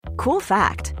Cool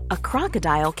fact, a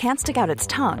crocodile can't stick out its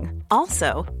tongue.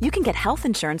 Also, you can get health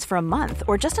insurance for a month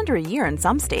or just under a year in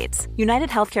some states. United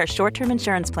Healthcare short-term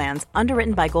insurance plans,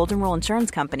 underwritten by Golden Rule Insurance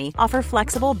Company, offer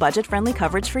flexible, budget-friendly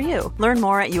coverage for you. Learn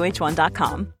more at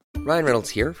uh1.com. Ryan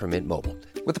Reynolds here from Mint Mobile.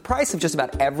 With the price of just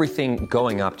about everything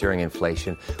going up during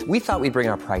inflation, we thought we'd bring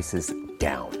our prices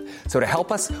down. So to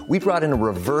help us, we brought in a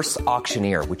reverse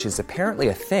auctioneer, which is apparently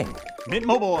a thing. Mint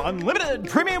Mobile Unlimited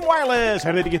Premium Wireless.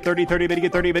 How to get 30, 30, bit to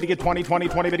get 30, bit to get 20, 20,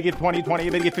 20, bit to get 20, 20,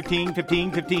 bit to get 15,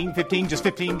 15, 15, 15, just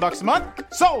 $15 a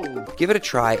month? Sold! Give it a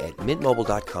try at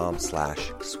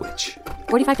mintmobile.com/switch.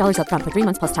 $45 up front for 3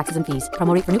 months plus taxes and fees.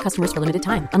 Promo rate for new customers for limited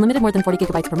time. Unlimited more than 40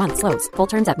 gigabytes per month. Slows full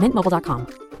terms at mintmobile.com.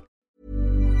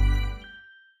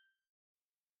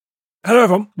 Hello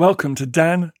everyone, welcome to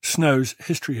Dan Snow's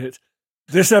History Hit.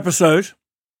 This episode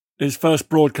is first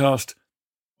broadcast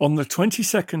on the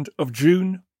 22nd of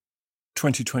June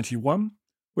 2021,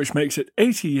 which makes it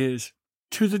 80 years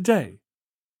to the day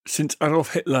since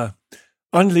Adolf Hitler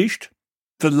unleashed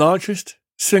the largest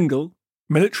single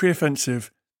military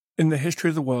offensive in the history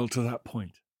of the world to that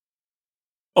point.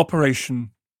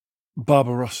 Operation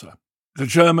Barbarossa, the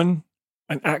German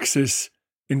and Axis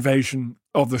invasion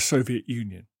of the Soviet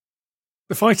Union.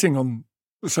 The fighting on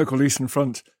the so-called Eastern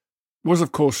Front was,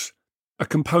 of course, a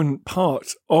component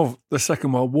part of the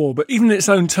Second World War, but even in its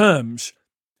own terms,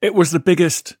 it was the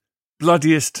biggest,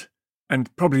 bloodiest,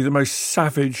 and probably the most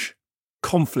savage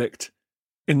conflict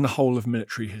in the whole of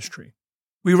military history.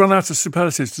 We run out of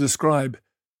superlatives to describe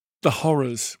the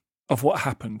horrors of what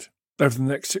happened over the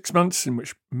next 6 months, in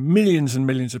which millions and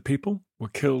millions of people were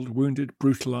killed, wounded,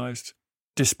 brutalized,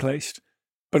 displaced.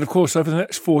 But of course, over the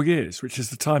next 4 years, which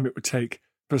is the time it would take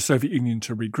for the Soviet Union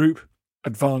to regroup,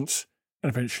 advance, and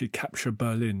eventually capture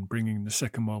Berlin, bringing the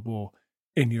Second World War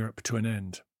in Europe to an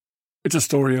end. It's a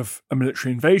story of a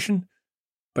military invasion,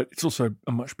 but it's also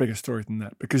a much bigger story than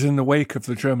that, because in the wake of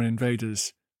the German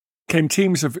invaders came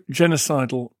teams of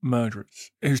genocidal murderers,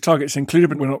 whose targets included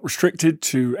but were not restricted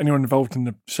to anyone involved in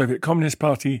the Soviet Communist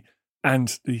Party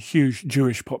and the huge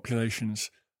Jewish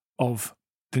populations of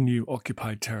the new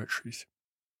occupied territories.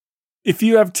 If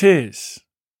you have tears,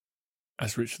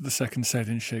 as Richard II said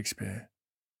in Shakespeare,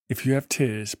 if you have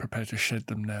tears, prepare to shed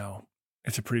them now.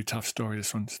 It's a pretty tough story,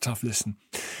 this one. It's a tough listen.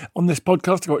 On this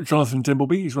podcast, I've got Jonathan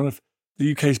Dimbleby. He's one of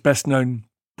the UK's best-known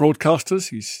broadcasters.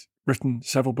 He's written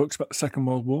several books about the Second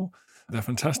World War. They're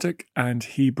fantastic. And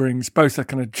he brings both a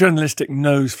kind of journalistic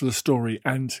nose for the story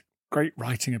and great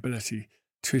writing ability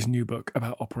to his new book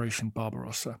about Operation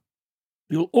Barbarossa.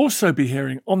 You'll also be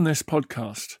hearing on this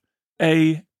podcast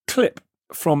a clip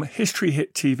from History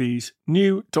Hit TV's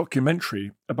new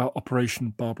documentary about Operation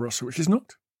Barbarossa, which is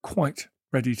not quite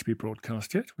ready to be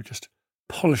broadcast yet. We're just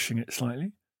polishing it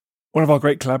slightly. One of our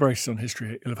great collaborators on History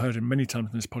Hit, you'll have heard him many times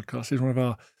in this podcast, is one of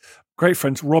our great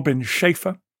friends, Robin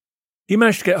Schaefer. He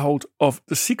managed to get hold of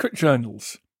the secret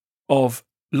journals of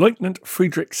Lieutenant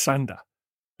Friedrich Sander,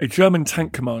 a German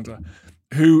tank commander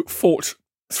who fought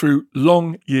through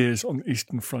long years on the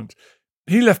Eastern Front.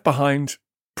 He left behind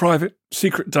private,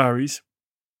 secret diaries,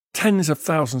 tens of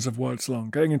thousands of words long,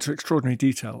 going into extraordinary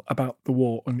detail about the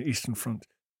war on the Eastern Front.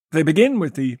 They begin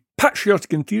with the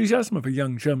patriotic enthusiasm of a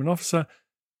young German officer.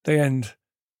 They end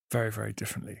very, very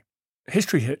differently.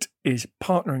 History Hit is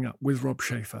partnering up with Rob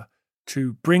Schaefer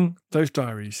to bring those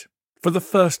diaries for the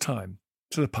first time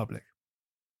to the public.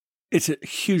 It's a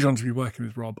huge honour to be working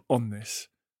with Rob on this.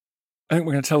 I think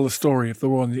we're going to tell the story of the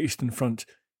war on the Eastern Front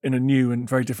in a new and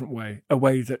very different way, a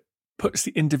way that puts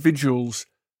the individuals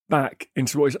back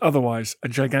into what is otherwise a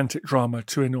gigantic drama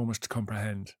too enormous to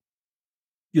comprehend.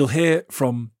 You'll hear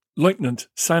from Lieutenant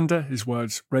Sander, his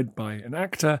words read by an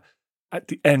actor, at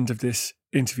the end of this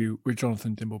interview with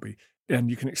Jonathan Dimbleby. And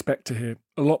you can expect to hear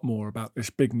a lot more about this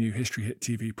big new History Hit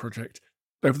TV project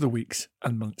over the weeks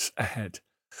and months ahead.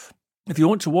 If you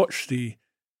want to watch the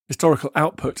historical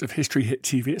output of History Hit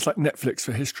TV, it's like Netflix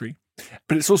for history,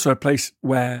 but it's also a place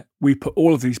where we put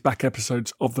all of these back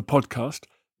episodes of the podcast,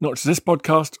 not just this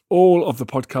podcast, all of the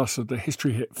podcasts of the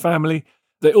History Hit family.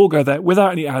 They all go there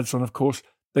without any ads on, of course.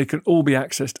 They can all be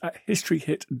accessed at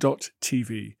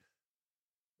historyhit.tv.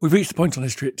 We've reached the point on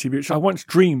History Hit TV, which I once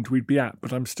dreamed we'd be at,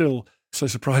 but I'm still so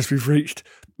surprised we've reached,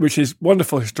 which is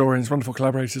wonderful historians, wonderful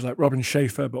collaborators like Robin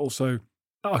Schaefer, but also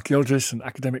archaeologists and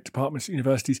academic departments at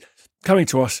universities coming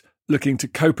to us looking to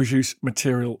co-produce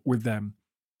material with them.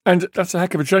 And that's a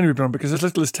heck of a journey we've been on, because as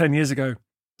little as 10 years ago,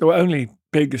 there were only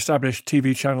big established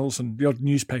TV channels and the odd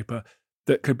newspaper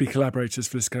that could be collaborators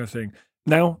for this kind of thing.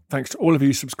 Now, thanks to all of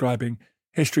you subscribing,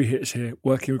 History Hit is here,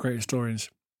 working with great historians,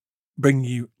 bringing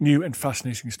you new and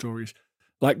fascinating stories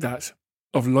like that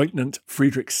of Lieutenant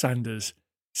Friedrich Sander's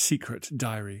secret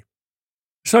diary.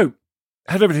 So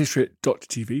head over to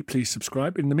history.tv. Please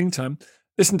subscribe. In the meantime,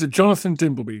 listen to Jonathan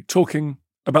Dimbleby talking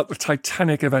about the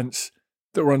Titanic events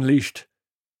that were unleashed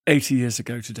 80 years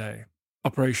ago today.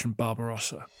 Operation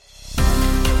Barbarossa.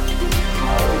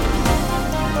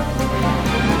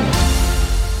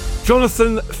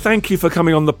 Jonathan, thank you for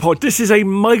coming on the pod. This is a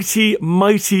mighty,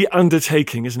 mighty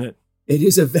undertaking, isn't it? It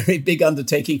is a very big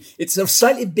undertaking. It's a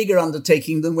slightly bigger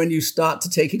undertaking than when you start to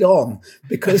take it on,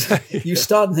 because you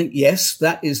start and think, yes,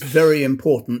 that is very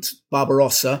important,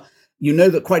 Barbarossa. You know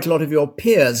that quite a lot of your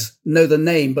peers know the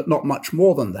name, but not much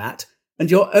more than that. And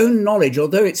your own knowledge,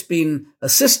 although it's been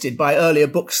assisted by earlier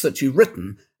books that you've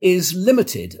written, is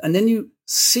limited. And then you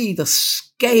see the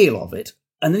scale of it,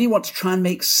 and then you want to try and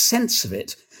make sense of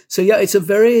it. So, yeah, it's a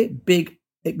very big,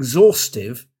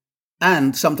 exhaustive,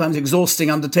 and sometimes exhausting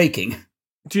undertaking.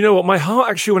 Do you know what? My heart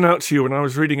actually went out to you when I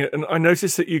was reading it, and I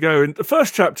noticed that you go, and the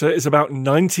first chapter is about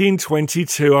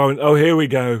 1922. I went, oh, here we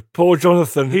go. Poor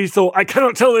Jonathan. He thought, I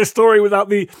cannot tell this story without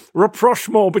the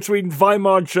rapprochement between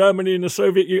Weimar Germany and the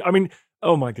Soviet Union. I mean,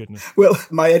 oh my goodness. Well,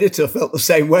 my editor felt the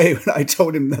same way when I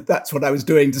told him that that's what I was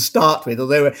doing to start with,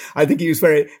 although I think he was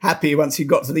very happy once he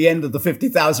got to the end of the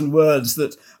 50,000 words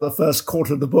that the first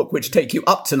quarter of the book, which take you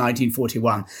up to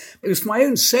 1941. It was for my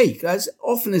own sake, as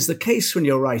often is the case when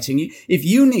you're writing. If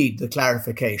you need the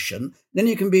clarification, then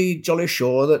you can be jolly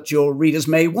sure that your readers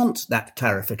may want that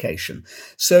clarification.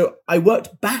 So I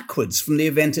worked backwards from the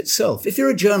event itself. If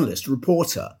you're a journalist, a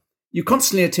reporter, you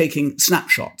constantly are taking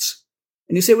snapshots.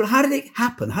 And you say, well, how did it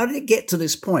happen? How did it get to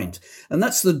this point? And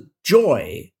that's the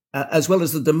joy, as well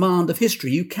as the demand of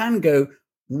history. You can go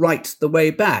right the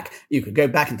way back. You could go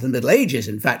back into the Middle Ages,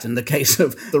 in fact, in the case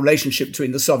of the relationship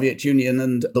between the Soviet Union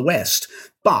and the West.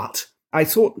 But I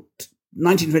thought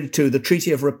 1922, the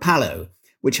Treaty of Rapallo,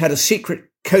 which had a secret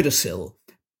codicil,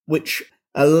 which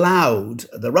allowed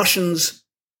the Russians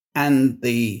and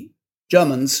the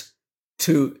Germans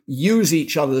to use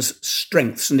each other's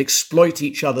strengths and exploit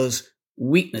each other's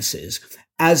weaknesses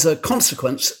as a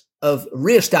consequence of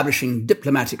re-establishing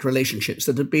diplomatic relationships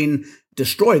that had been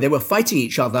destroyed. They were fighting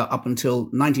each other up until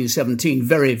 1917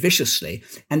 very viciously,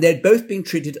 and they'd both been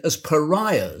treated as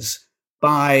pariahs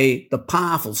by the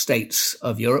powerful states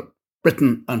of Europe,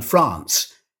 Britain and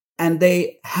France. And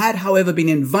they had, however, been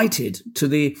invited to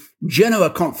the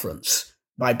Genoa Conference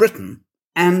by Britain,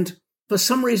 and for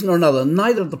some reason or another,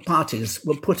 neither of the parties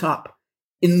were put up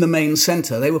in the main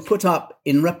centre. They were put up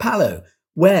in Rapallo,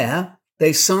 where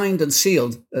they signed and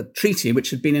sealed a treaty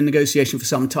which had been in negotiation for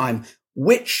some time,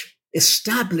 which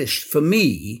established for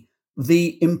me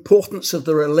the importance of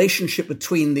the relationship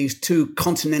between these two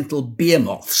continental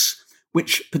behemoths,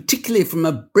 which particularly from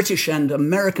a British and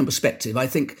American perspective, I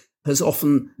think has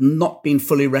often not been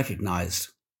fully recognised.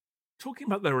 Talking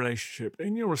about their relationship,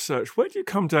 in your research, where do you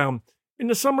come down? In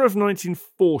the summer of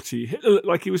 1940, Hitler looked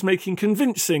like he was making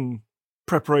convincing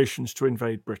preparations to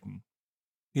invade Britain.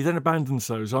 He then abandons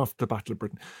those after the Battle of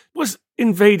Britain. Was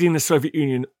invading the Soviet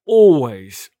Union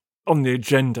always on the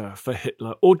agenda for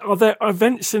Hitler? Or are there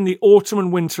events in the autumn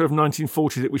and winter of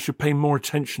 1940 that we should pay more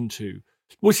attention to?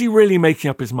 Was he really making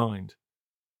up his mind?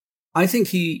 I think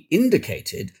he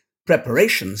indicated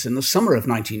preparations in the summer of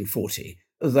 1940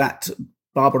 that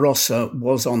Barbarossa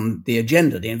was on the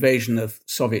agenda. The invasion of the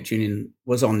Soviet Union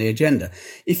was on the agenda.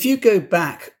 If you go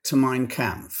back to Mein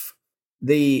Kampf,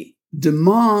 the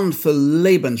demand for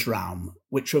Lebensraum,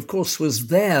 which of course was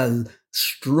there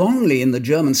strongly in the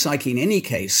German psyche in any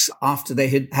case, after they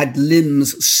had had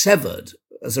limbs severed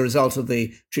as a result of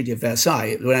the Treaty of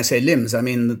Versailles. When I say limbs, I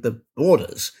mean the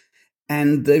borders.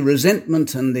 And the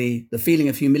resentment and the feeling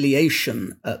of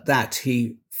humiliation that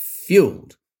he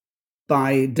fueled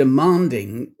by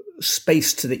demanding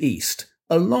space to the east,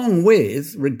 along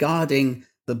with regarding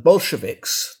the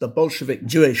Bolsheviks, the Bolshevik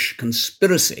Jewish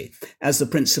conspiracy, as the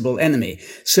principal enemy.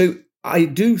 So I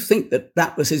do think that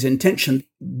that was his intention.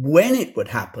 When it would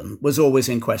happen was always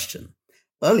in question.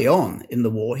 Early on in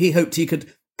the war, he hoped he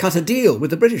could cut a deal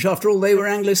with the British. After all, they were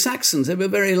Anglo-Saxons. They were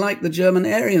very like the German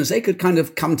Aryans. They could kind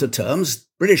of come to terms.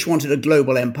 British wanted a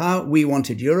global empire. We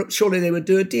wanted Europe. Surely they would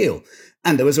do a deal.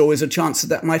 And there was always a chance that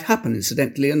that might happen,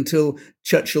 incidentally, until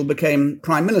Churchill became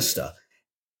Prime Minister.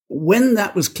 When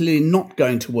that was clearly not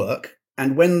going to work,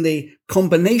 and when the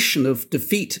combination of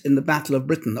defeat in the Battle of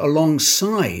Britain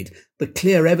alongside the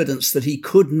clear evidence that he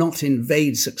could not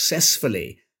invade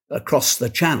successfully across the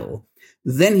Channel,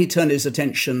 then he turned his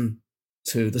attention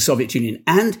to the Soviet Union.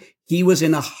 And he was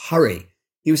in a hurry.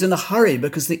 He was in a hurry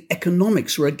because the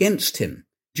economics were against him.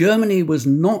 Germany was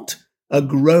not a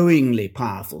growingly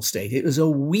powerful state. It was a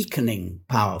weakening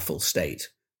powerful state.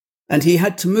 And he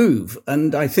had to move.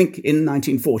 And I think in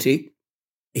 1940,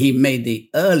 he made the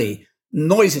early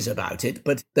noises about it,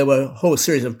 but there were a whole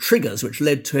series of triggers which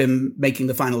led to him making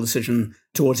the final decision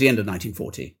towards the end of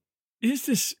 1940. Is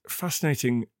this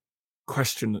fascinating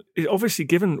question? Obviously,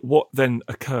 given what then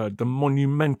occurred, the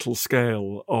monumental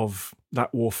scale of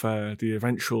that warfare, the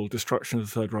eventual destruction of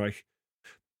the Third Reich,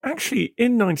 actually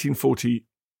in 1940,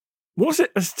 was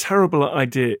it as terrible an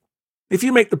idea? If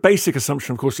you make the basic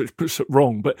assumption, of course, it's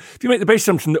wrong, but if you make the basic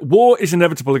assumption that war is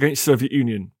inevitable against the Soviet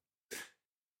Union,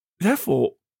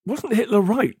 therefore, wasn't Hitler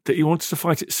right that he wanted to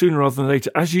fight it sooner rather than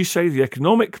later? As you say, the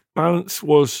economic balance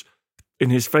was in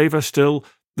his favour still.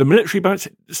 The military balance,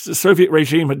 the Soviet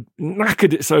regime had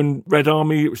knackered its own Red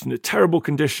Army. It was in a terrible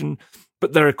condition,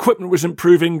 but their equipment was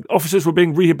improving. Officers were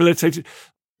being rehabilitated.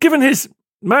 Given his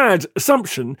mad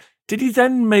assumption, did he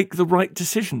then make the right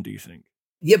decision, do you think?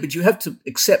 Yeah, but you have to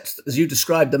accept, as you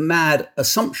described, the mad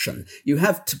assumption. You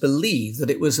have to believe that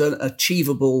it was an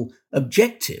achievable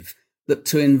objective, that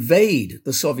to invade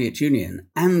the Soviet Union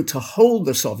and to hold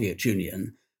the Soviet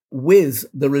Union with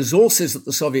the resources that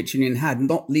the Soviet Union had,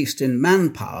 not least in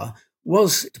manpower,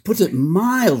 was, to put it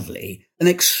mildly, an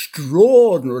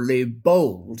extraordinarily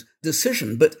bold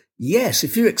decision. But yes,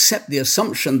 if you accept the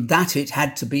assumption that it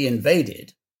had to be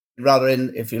invaded, rather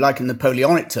in, if you like, in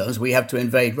Napoleonic terms, we have to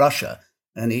invade Russia,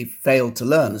 and he failed to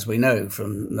learn, as we know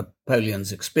from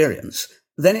Napoleon's experience,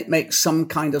 then it makes some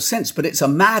kind of sense. But it's a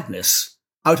madness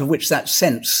out of which that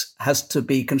sense has to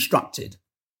be constructed.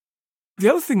 The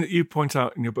other thing that you point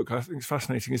out in your book, I think is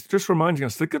fascinating, is just reminding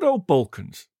us the good old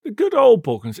Balkans. The good old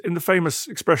Balkans. In the famous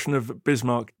expression of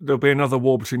Bismarck, there'll be another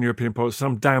war between European powers,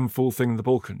 some damn fool thing in the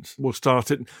Balkans. We'll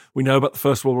start it. We know about the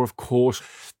First World War, of course.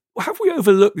 Have we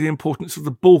overlooked the importance of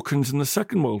the Balkans in the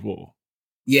Second World War?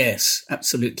 Yes,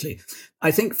 absolutely.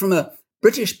 I think from a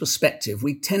British perspective,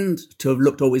 we tend to have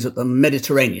looked always at the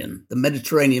Mediterranean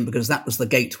because that was the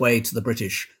gateway to the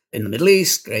British in the Middle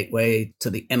East, gateway to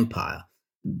the empire.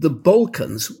 The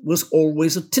Balkans was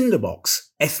always a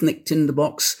tinderbox, ethnic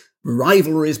tinderbox,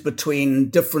 rivalries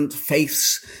between different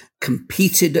faiths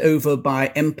competed over by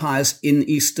empires in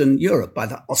Eastern Europe, by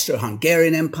the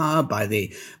Austro-Hungarian Empire, by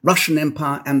the Russian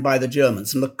Empire, and by the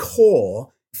Germans. And the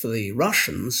core for the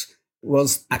Russians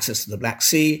was access to the Black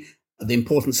Sea. The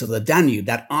importance of the Danube,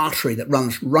 that artery that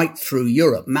runs right through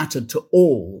Europe, mattered to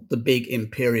all the big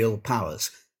imperial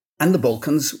powers. And the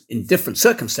Balkans, in different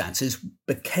circumstances,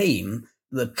 became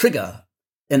the trigger.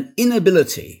 An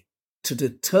inability to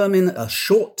determine a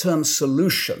short-term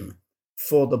solution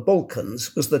for the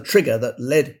Balkans was the trigger that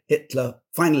led Hitler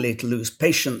finally to lose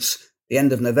patience the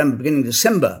end of November, beginning of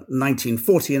December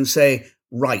 1940, and say,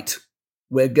 right,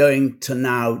 we're going to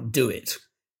now do it.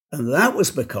 And that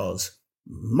was because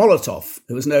Molotov,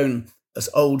 who was known as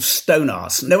Old Stone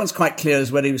Arse, no one's quite clear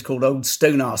as whether he was called Old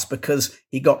Stone Arse because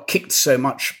he got kicked so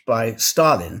much by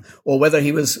Stalin, or whether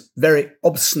he was very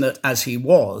obstinate as he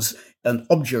was and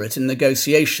obdurate in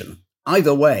negotiation.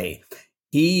 Either way,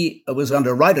 he was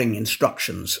under writing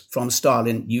instructions from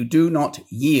Stalin: you do not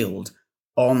yield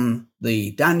on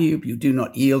the Danube, you do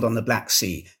not yield on the Black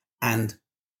Sea. And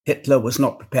Hitler was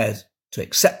not prepared to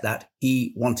accept that.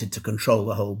 He wanted to control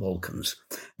the whole Balkans.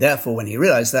 Therefore, when he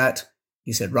realized that,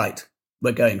 he said, right,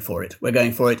 we're going for it. We're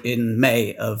going for it in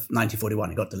May of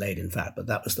 1941. It got delayed, in fact, but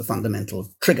that was the fundamental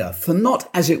trigger for not,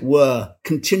 as it were,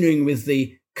 continuing with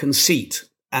the conceit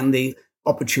and the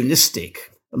opportunistic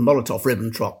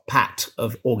Molotov-Ribbentrop Pact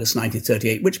of August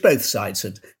 1938, which both sides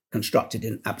had constructed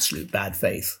in absolute bad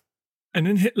faith. And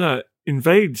then Hitler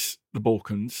invades the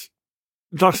Balkans,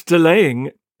 thus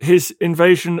delaying his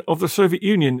invasion of the Soviet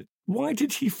Union. Why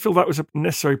did he feel that was a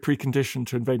necessary precondition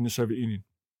to invading the Soviet Union?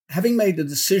 Having made the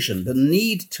decision, the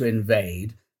need to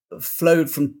invade flowed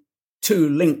from two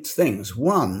linked things.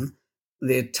 One,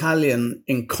 the Italian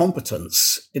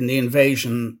incompetence in the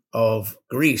invasion of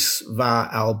Greece via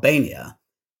Albania.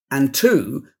 And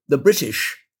two, the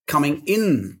British coming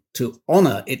in to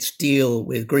honour its deal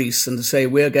with Greece and to say,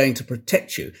 we're going to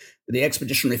protect you. The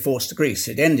expeditionary force to Greece,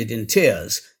 it ended in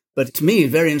tears. But to me,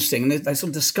 very interesting, and I sort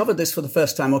of discovered this for the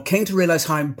first time, or came to realise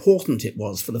how important it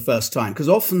was for the first time, because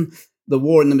often the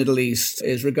war in the Middle East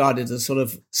is regarded as sort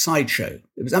of sideshow.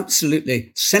 It was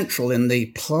absolutely central in the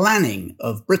planning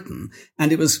of Britain,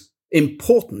 and it was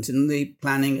important in the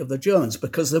planning of the Germans,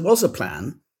 because there was a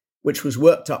plan which was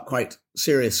worked up quite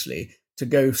seriously to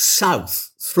go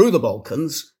south through the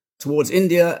Balkans towards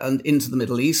India and into the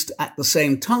Middle East. At the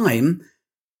same time,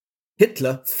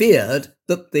 Hitler feared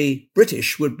that the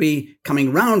British would be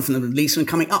coming round from the Middle East and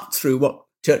coming up through what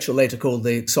Churchill later called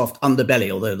the soft underbelly,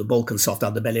 although the Balkan soft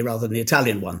underbelly rather than the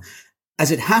Italian one.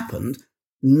 As it happened,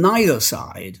 neither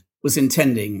side was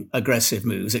intending aggressive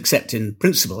moves, except in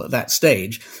principle at that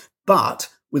stage. But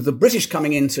with the British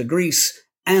coming into Greece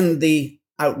and the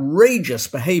outrageous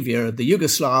behavior of the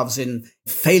Yugoslavs in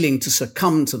failing to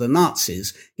succumb to the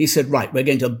Nazis, he said, right, we're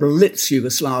going to blitz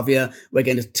Yugoslavia, we're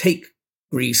going to take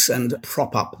Greece and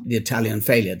prop up the Italian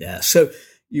failure there. So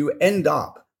you end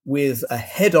up with a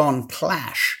head-on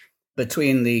clash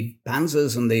between the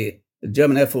Panzers and the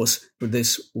German Air Force with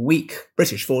this weak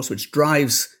British force, which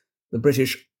drives the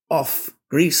British off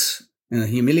Greece in a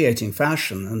humiliating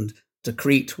fashion and to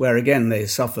Crete, where again they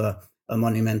suffer a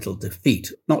monumental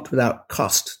defeat, not without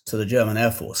cost to the German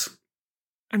Air Force.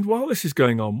 And while this is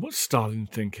going on, what's Stalin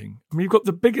thinking? I mean, you've got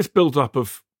the biggest build-up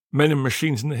of men and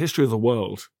machines in the history of the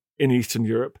world in Eastern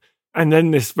Europe, and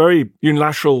then this very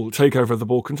unilateral takeover of the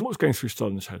Balkans. What's going through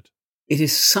Stalin's head? It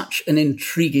is such an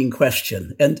intriguing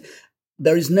question, and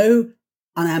there is no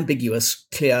unambiguous,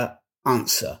 clear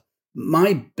answer.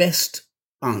 My best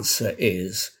answer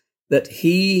is that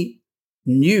he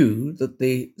knew that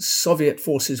the Soviet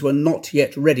forces were not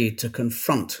yet ready to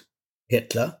confront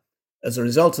Hitler. As a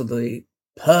result of the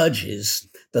purges,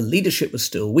 the leadership was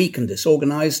still weak and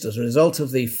disorganized. As a result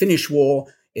of the Finnish War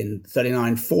in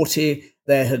 39-40,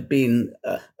 there had been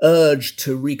an urge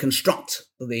to reconstruct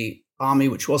the army,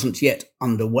 which wasn't yet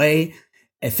underway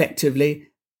effectively.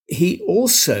 He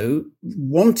also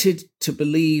wanted to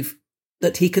believe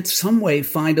that he could some way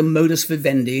find a modus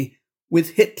vivendi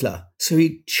with Hitler. So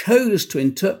he chose to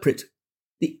interpret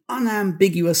the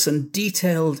unambiguous and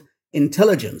detailed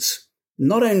intelligence,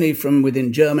 not only from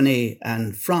within Germany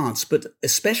and France, but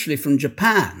especially from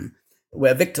Japan,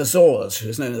 where Victor Zors, who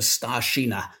is known as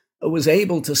Starshina, was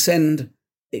able to send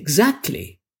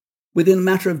exactly within a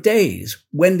matter of days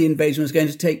when the invasion was going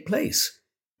to take place.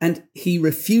 And he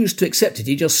refused to accept it.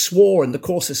 He just swore in the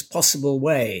coarsest possible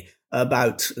way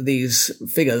about these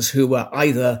figures who were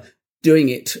either doing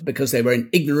it because they were in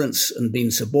ignorance and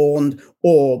being suborned,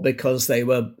 or because they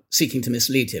were seeking to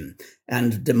mislead him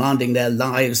and demanding their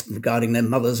lives, regarding their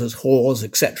mothers as whores,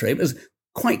 etc. It was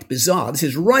quite bizarre. This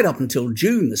is right up until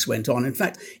June this went on. In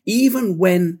fact, even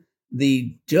when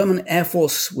the German Air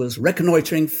Force was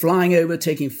reconnoitering, flying over,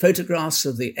 taking photographs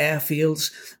of the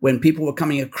airfields, when people were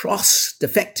coming across,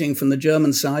 defecting from the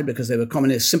German side because they were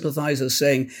communist sympathizers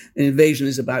saying an invasion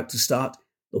is about to start,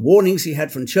 the warnings he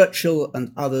had from Churchill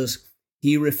and others,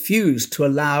 he refused to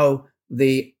allow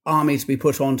the army to be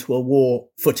put onto a war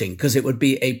footing because it would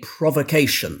be a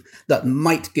provocation that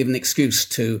might give an excuse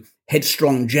to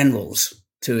headstrong generals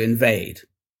to invade.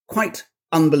 Quite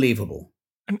unbelievable.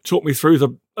 And talk me through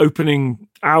the opening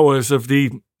hours of the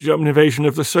German invasion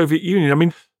of the Soviet Union. I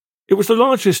mean, it was the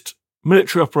largest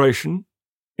military operation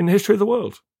in the history of the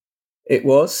world. It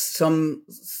was some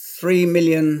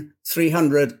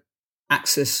 3,300,000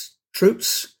 Axis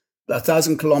troops, a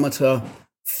 1,000-kilometer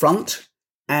front,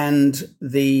 and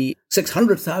the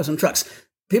 600,000 trucks.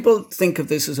 People think of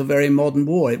this as a very modern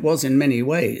war. It was in many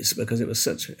ways because it was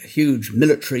such a huge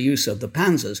military use of the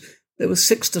panzers. There were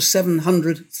 600,000 to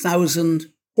 700,000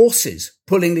 horses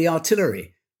pulling the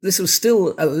artillery. This was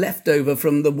still a leftover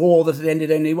from the war that had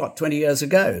ended only, 20 years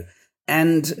ago.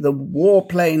 And the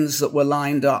warplanes that were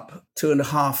lined up,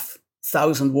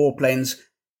 2,500 warplanes,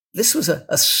 this was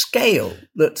a scale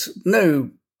that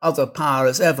no other power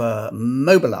has ever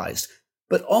mobilized.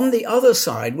 But on the other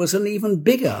side was an even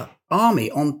bigger army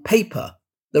on paper.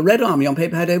 The Red Army on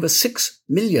paper had over 6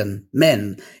 million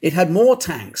men. It had more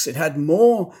tanks, it had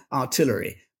more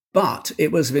artillery, but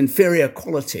it was of inferior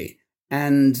quality.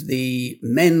 And the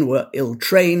men were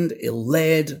ill-trained,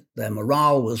 ill-led, their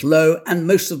morale was low, and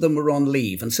most of them were on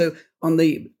leave. And so on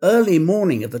the early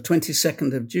morning of the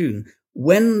 22nd of June,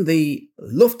 when the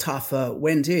Luftwaffe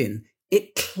went in,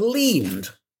 it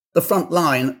cleaned the front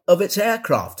line of its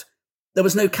aircraft. There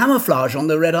was no camouflage on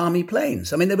the Red Army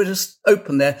planes. I mean, they were just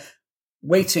open there,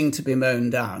 waiting to be mown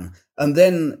down. And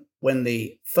then when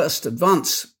the first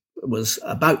advance was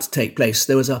about to take place,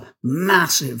 there was a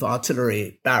massive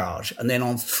artillery barrage. And then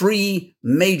on 3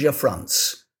 major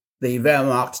fronts, the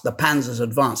Wehrmacht, the panzers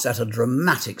advanced at a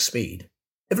dramatic speed.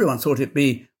 Everyone thought it'd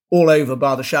be all over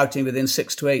by the shouting within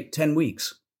 6 to 10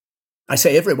 weeks. I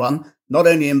say everyone, not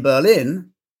only in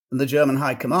Berlin and the German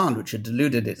High Command, which had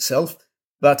deluded itself,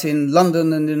 but in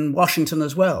London and in Washington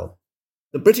as well.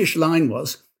 The British line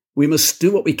was, we must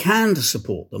do what we can to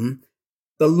support them.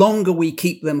 The longer we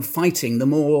keep them fighting, the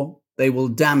more they will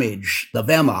damage the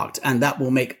Wehrmacht, and that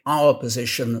will make our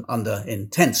position under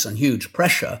intense and huge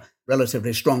pressure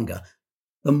relatively stronger.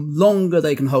 The longer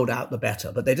they can hold out, the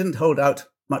better. But they didn't hold out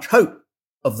much hope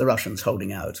of the Russians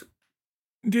holding out.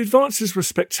 The advances were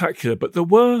spectacular, but there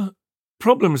were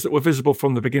problems that were visible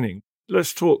from the beginning.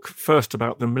 Let's talk first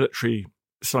about the military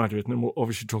side of it, and then we'll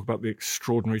obviously talk about the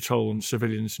extraordinary toll on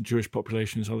civilians and Jewish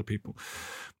populations, other people.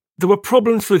 There were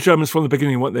problems for the Germans from the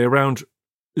beginning, weren't they, around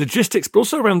logistics, but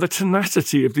also around the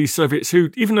tenacity of these Soviets who,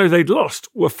 even though they'd lost,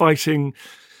 were fighting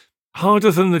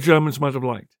harder than the Germans might have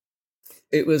liked.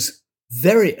 It was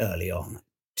very early on.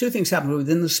 Two things happened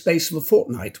within the space of a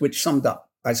fortnight, which summed up,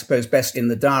 I suppose, best in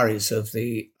the diaries of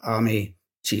the Army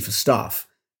Chief of Staff,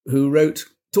 who wrote,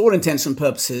 to all intents and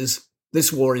purposes,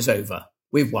 this war is over.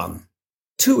 We've won.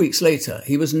 2 weeks later,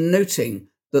 he was noting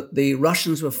that the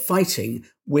Russians were fighting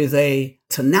with a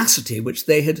tenacity which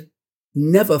they had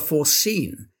never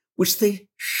foreseen, which they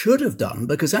should have done,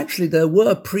 because actually there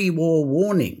were pre-war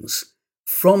warnings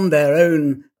from their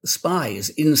own spies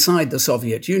inside the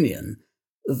Soviet Union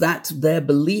that their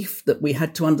belief that we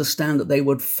had to understand that they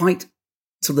would fight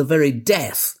to the very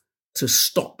death to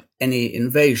stop any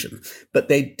invasion. But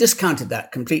they discounted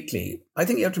that completely. I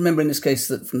think you have to remember in this case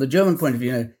that from the German point of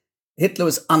view, Hitler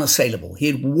was unassailable. He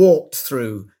had walked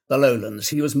through the lowlands.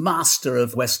 He was master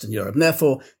of Western Europe. And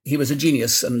therefore, he was a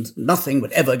genius and nothing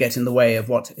would ever get in the way of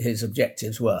what his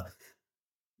objectives were.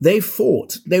 They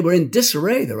fought. They were in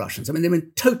disarray, the Russians. I mean, they were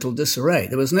in total disarray.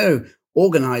 There was no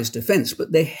organized defense,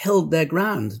 but they held their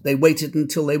ground. They waited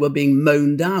until they were being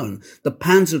mown down. The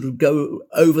panzers would go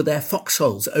over their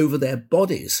foxholes, over their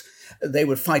bodies. They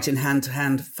would fight in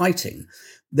hand-to-hand fighting.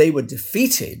 They were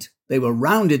defeated. They were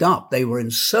rounded up. They were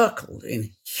encircled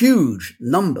in huge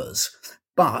numbers,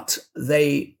 but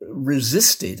they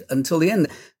resisted until the end.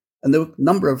 And there were a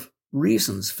number of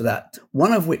reasons for that,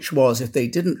 one of which was if they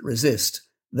didn't resist,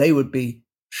 they would be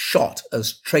shot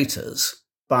as traitors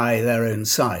by their own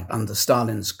side under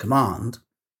Stalin's command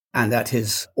and at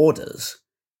his orders.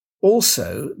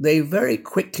 Also, they very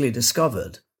quickly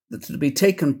discovered that to be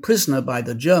taken prisoner by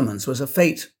the Germans was a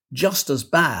fate just as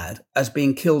bad as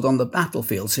being killed on the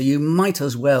battlefield. So you might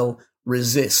as well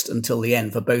resist until the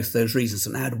end for both those reasons.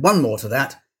 And add one more to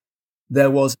that,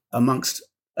 there was amongst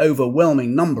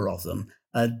overwhelming number of them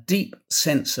a deep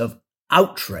sense of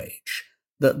outrage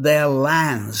that their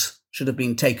lands should have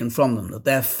been taken from them, that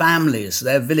their families,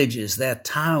 their villages, their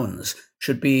towns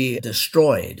should be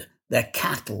destroyed, their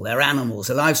cattle, their animals,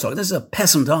 their livestock. This is a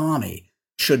peasant army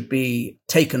should be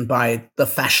taken by the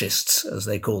fascists, as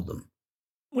they called them.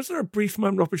 Was there a brief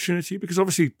moment of opportunity? Because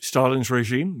obviously Stalin's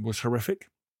regime was horrific.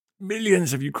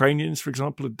 Millions of Ukrainians, for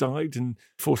example, had died in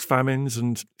forced famines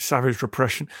and savage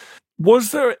repression.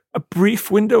 Was there a brief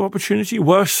window of opportunity?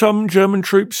 Were some German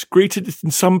troops greeted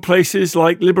in some places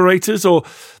like liberators, or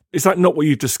is that not what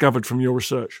you discovered from your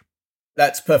research?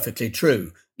 That's perfectly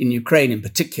true. In Ukraine in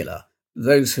particular,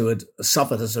 those who had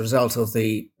suffered as a result of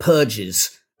the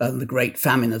purges and the great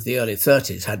famine of the early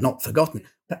 30s had not forgotten.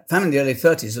 That famine in the early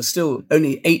 30s was still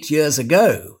only 8 years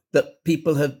ago that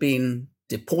people had been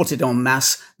deported en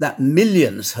masse, that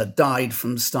millions had died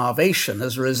from starvation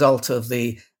as a result of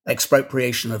the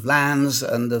expropriation of lands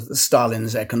and of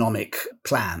Stalin's economic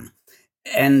plan.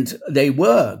 And they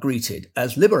were greeted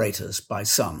as liberators by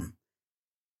some.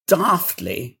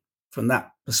 Daftly, from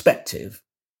that perspective,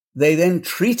 they then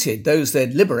treated those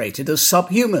they'd liberated as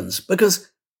subhumans because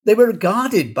they were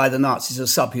regarded by the Nazis as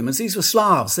subhumans. These were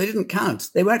Slavs. They didn't count.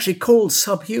 They were actually called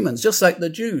subhumans, just like the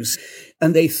Jews.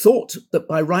 And they thought that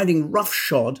by riding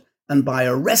roughshod and by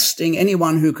arresting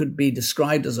anyone who could be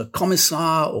described as a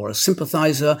commissar or a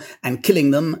sympathizer and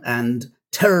killing them and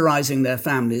terrorizing their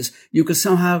families, you could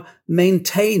somehow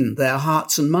maintain their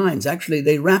hearts and minds. Actually,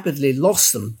 they rapidly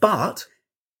lost them. But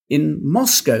in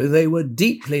Moscow, they were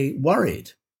deeply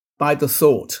worried by the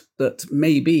thought that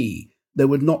maybe there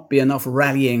would not be enough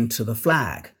rallying to the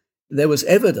flag. There was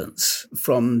evidence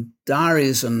from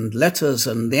diaries and letters,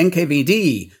 and the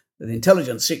NKVD, the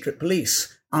intelligence secret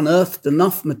police, unearthed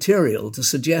enough material to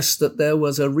suggest that there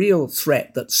was a real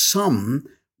threat that some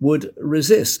would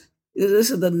resist. This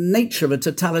is the nature of a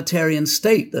totalitarian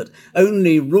state that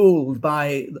only ruled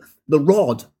by the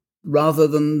rod rather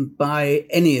than by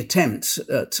any attempt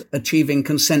at achieving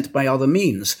consent by other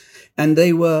means. And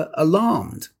they were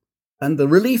alarmed. And the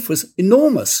relief was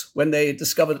enormous when they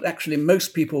discovered that actually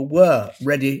most people were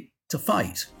ready to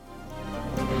fight.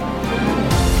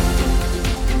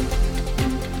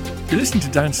 You listen to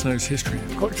Dan Snow's History.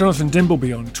 I've got Jonathan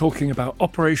Dimbleby on talking about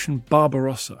Operation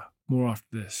Barbarossa. More after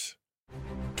this.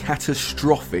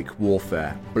 Catastrophic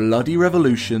warfare, bloody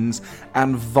revolutions,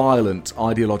 and violent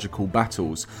ideological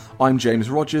battles. I'm James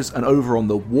Rogers, and over on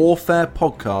the Warfare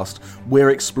Podcast, we're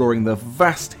exploring the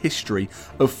vast history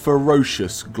of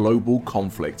ferocious global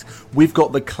conflict. We've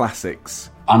got the classics.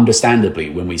 Understandably,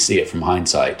 when we see it from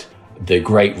hindsight, the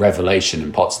great revelation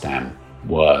in Potsdam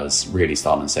was really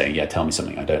Stalin saying, yeah, tell me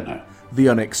something I don't know. The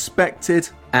unexpected.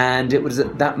 And it was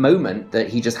at that moment that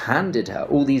he just handed her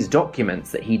all these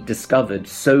documents that he'd discovered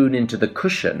sewn into the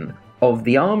cushion of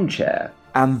the armchair.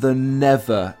 and the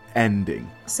never ending.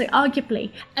 So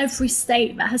arguably, every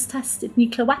state that has tested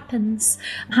nuclear weapons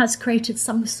has created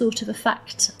some sort of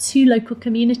effect to local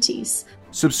communities.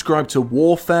 Subscribe to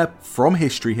Warfare from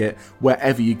History Hit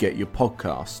wherever you get your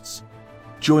podcasts.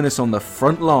 Join us on the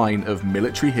front line of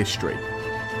military history.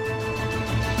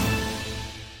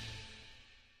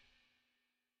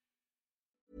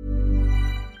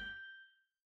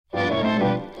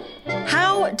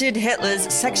 How did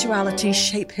Hitler's sexuality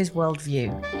shape his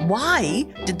worldview? Why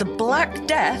did the Black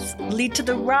Death lead to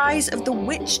the rise of the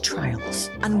witch trials?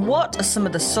 And what are some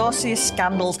of the sauciest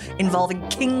scandals involving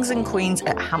kings and queens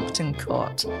at Hampton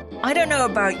Court? I don't know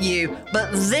about you,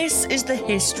 but this is the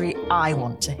history I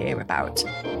want to hear about.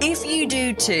 If you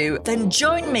do too, then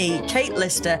join me, Kate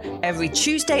Lister, every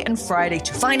Tuesday and Friday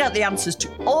to find out the answers to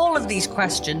all of these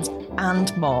questions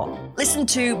and more. Listen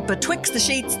to Betwixt the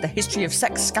Sheets, The History of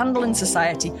Sex, Scandal and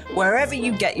Society, wherever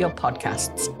you get your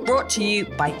podcasts. Brought to you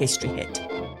by History Hit.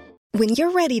 When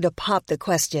you're ready to pop the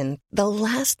question, the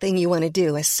last thing you want to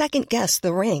do is second-guess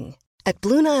the ring. At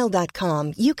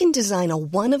BlueNile.com, you can design a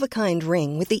one-of-a-kind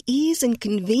ring with the ease and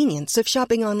convenience of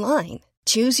shopping online.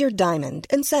 Choose your diamond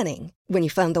and setting. When you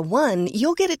find the one,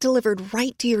 you'll get it delivered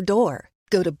right to your door.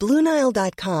 Go to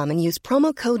BlueNile.com and use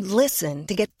promo code LISTEN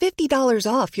to get $50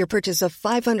 off your purchase of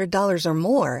 $500 or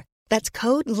more. That's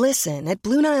code LISTEN at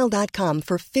BlueNile.com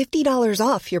for $50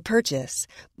 off your purchase.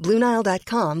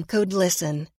 BlueNile.com, code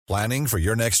LISTEN. Planning for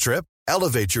your next trip?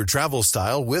 Elevate your travel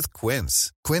style with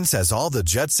Quince. Quince has all the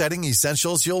jet-setting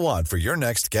essentials you'll want for your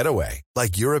next getaway,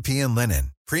 like European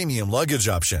linen, premium luggage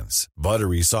options,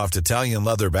 buttery soft Italian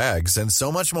leather bags, and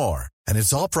so much more. And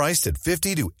it's all priced at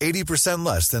 50 to 80%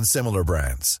 less than similar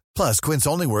brands. Plus, Quince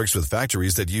only works with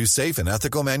factories that use safe and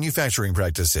ethical manufacturing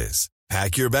practices.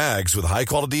 Pack your bags with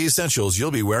high-quality essentials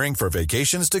you'll be wearing for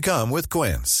vacations to come with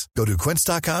Quince. Go to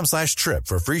quince.com/trip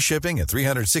for free shipping and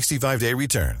 365-day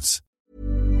returns.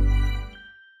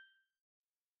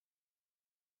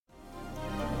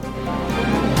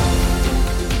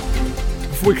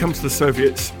 Before we come to the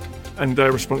Soviets and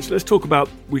their response, let's talk about,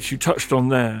 which you touched on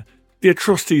there, the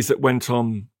atrocities that went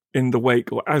on in the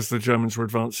wake, or as the Germans were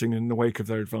advancing in the wake of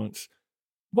their advance.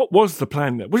 What was the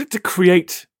plan there? Was it to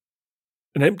create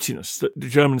an emptiness that the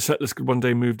German settlers could one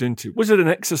day move into? Was it an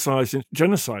exercise in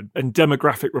genocide and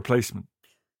demographic replacement?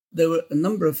 There were a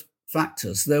number of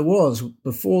factors. There was,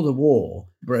 before the war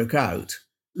broke out,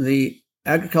 the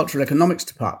Agricultural Economics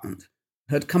Department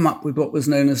had come up with what was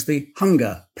known as the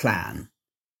Hunger Plan.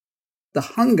 The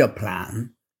Hunger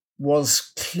Plan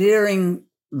was clearing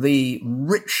the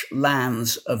rich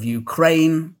lands of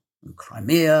Ukraine and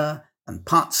Crimea and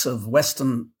parts of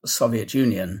Western Soviet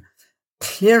Union,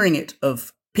 clearing it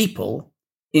of people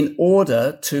in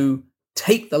order to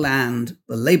take the land,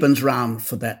 the Lebensraum,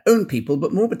 for their own people,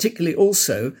 but more particularly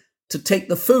also to take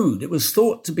the food. It was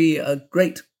thought to be a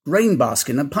great grain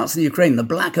basket, and parts of the Ukraine, the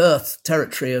Black Earth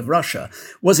territory of Russia,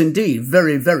 was indeed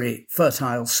very, very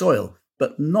fertile soil,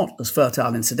 but not as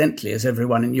fertile, incidentally, as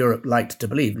everyone in Europe liked to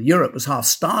believe. Europe was half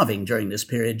starving during this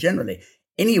period generally.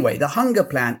 Anyway, the Hunger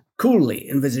Plan coolly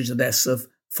envisaged the deaths of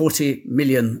 40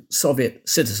 million Soviet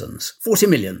citizens. 40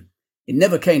 million. It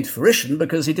never came to fruition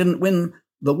because he didn't win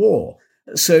the war.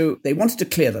 So they wanted to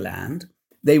clear the land.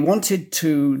 They wanted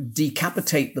to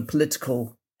decapitate the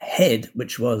political head,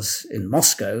 which was in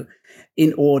Moscow,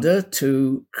 in order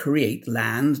to create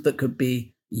land that could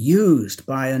be used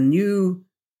by a new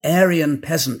Aryan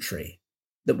peasantry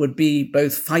that would be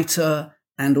both fighter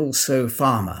and also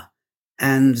farmer.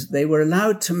 And they were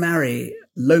allowed to marry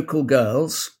local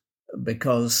girls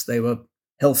because they were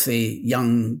healthy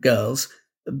young girls.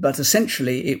 But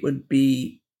essentially, it would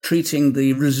be treating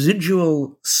the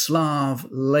residual Slav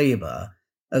labor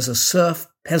as a serf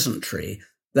peasantry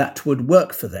that would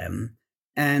work for them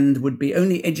and would be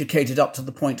only educated up to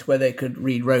the point where they could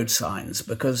read road signs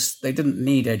because they didn't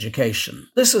need education.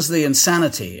 This is the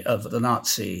insanity of the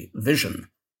Nazi vision.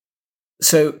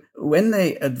 So when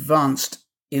they advanced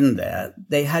in there,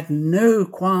 they had no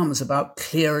qualms about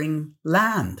clearing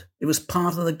land. It was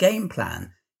part of the game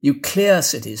plan. You clear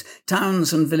cities.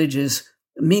 Towns and villages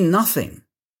mean nothing.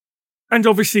 And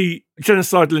obviously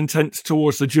genocidal intent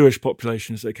towards the Jewish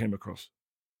populations they came across.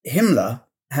 Himmler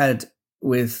had,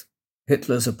 with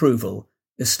Hitler's approval,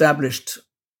 established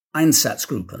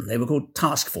Einsatzgruppen. They were called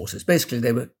task forces. Basically,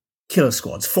 they were killer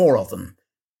squads, 4 of them.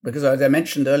 Because as I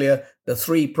mentioned earlier, the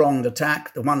 3-pronged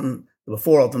attack, there were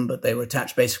 4 of them, but they were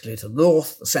attached basically to the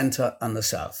north, the centre, and the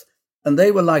south. And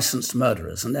they were licensed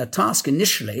murderers. And their task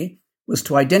initially was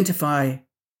to identify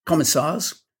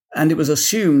commissars. And it was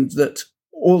assumed that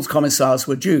all commissars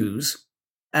were Jews,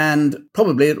 and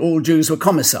probably that all Jews were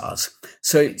commissars.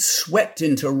 So it swept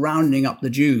into rounding up the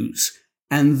Jews.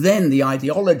 And then the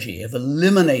ideology of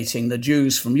eliminating the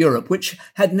Jews from Europe, which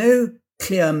had no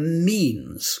clear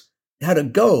means. It had a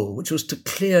goal, which was to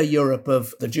clear Europe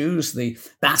of the Jews, the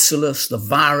bacillus, the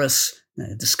virus,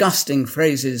 disgusting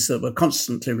phrases that were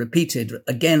constantly repeated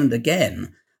again and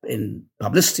again in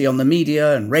publicity on the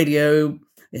media and radio,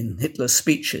 in Hitler's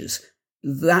speeches.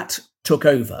 That took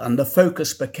over, and the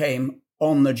focus became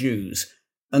on the Jews.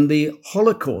 And the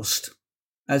Holocaust,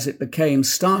 as it became,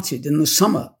 started in the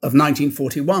summer of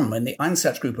 1941, when the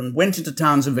Einsatzgruppen went into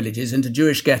towns and villages, into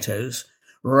Jewish ghettos,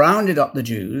 rounded up the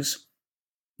Jews,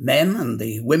 men and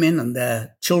the women and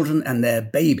their children and their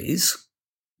babies,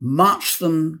 marched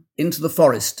them into the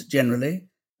forest generally,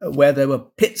 where there were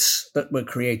pits that were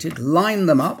created, lined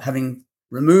them up, having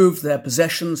removed their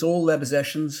possessions, all their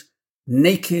possessions,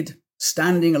 naked,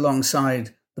 standing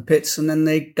alongside the pits, and then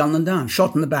they gunned them down,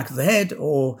 shot in the back of the head,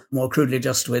 or more crudely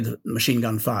just with machine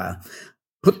gun fire.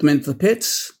 Put them into the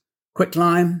pits,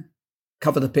 quicklime,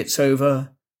 cover the pits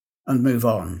over, and move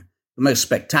on. The most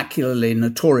spectacularly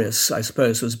notorious, I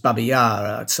suppose, was Babi Yar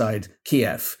outside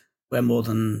Kiev, where more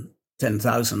than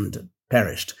 10,000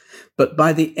 perished. But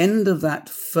by the end of that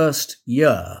first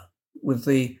year, with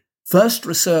the first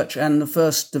research and the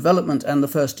first development and the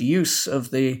first use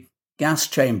of the gas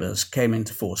chambers came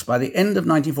into force, by the end of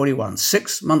 1941,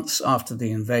 6 months after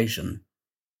the invasion,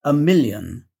 1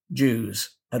 million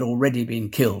Jews had already been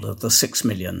killed of the 6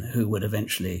 million who would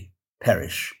eventually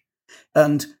perish.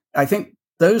 And I think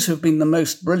those who've been the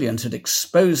most brilliant at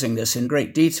exposing this in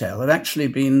great detail have actually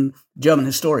been German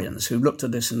historians who looked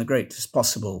at this in the greatest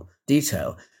possible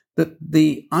detail. That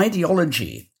the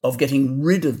ideology of getting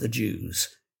rid of the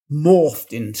Jews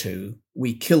morphed into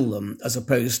we kill them as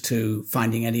opposed to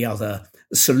finding any other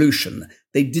solution.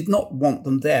 They did not want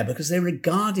them there because they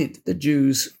regarded the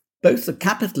Jews, both the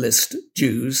capitalist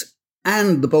Jews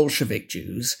and the Bolshevik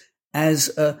Jews, as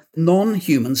a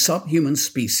non-human, subhuman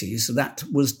species that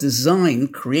was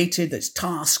designed, created, its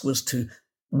task was to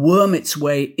worm its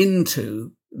way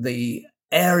into the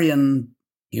Aryan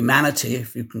humanity,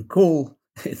 if you can call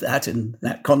it that in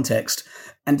that context,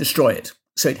 and destroy it.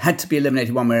 So it had to be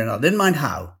eliminated one way or another. Didn't mind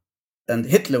how. And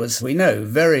Hitler was, we know,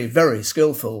 very, very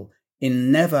skillful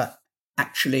in never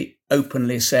actually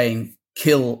openly saying,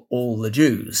 kill all the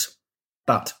Jews.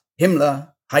 But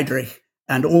Himmler, Heydrich,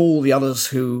 and all the others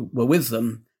who were with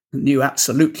them knew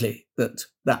absolutely that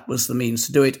that was the means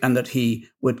to do it and that he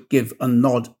would give a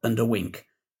nod and a wink.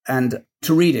 And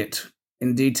to read it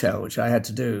in detail, which I had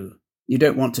to do, you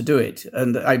don't want to do it.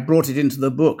 And I brought it into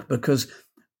the book because,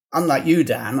 unlike you,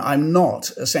 Dan, I'm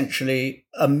not essentially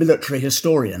a military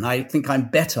historian. I think I'm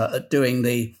better at doing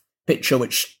the picture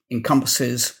which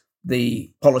encompasses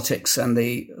the politics and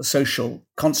the social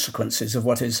consequences of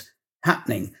what is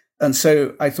happening. And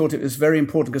so I thought it was very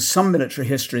important because some military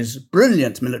histories,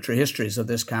 brilliant military histories of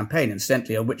this campaign,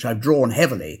 incidentally, of which I've drawn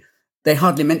heavily, they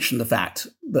hardly mention the fact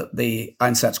that the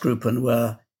Einsatzgruppen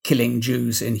were killing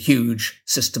Jews in huge,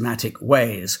 systematic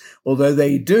ways, although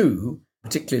they do,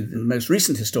 particularly the most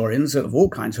recent historians of all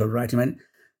kinds who are writing on it,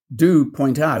 do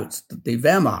point out that the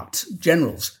Wehrmacht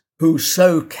generals, who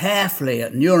so carefully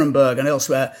at Nuremberg and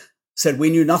elsewhere said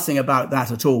we knew nothing about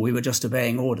that at all, we were just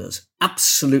obeying orders,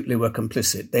 absolutely were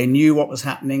complicit. They knew what was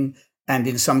happening, and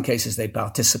in some cases they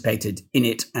participated in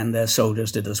it, and their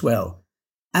soldiers did as well.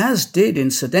 As did,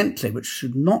 incidentally, which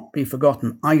should not be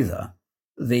forgotten either,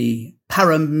 the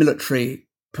paramilitary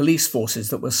police forces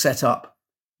that were set up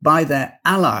by their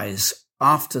allies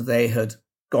after they had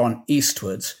gone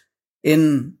eastwards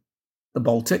in the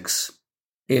Baltics,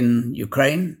 in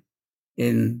Ukraine,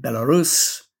 in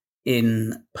Belarus,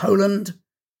 in Poland,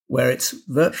 where it's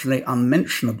virtually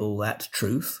unmentionable, that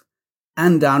truth,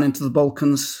 and down into the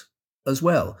Balkans as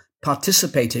well,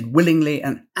 participated willingly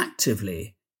and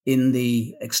actively in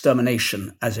the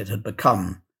extermination, as it had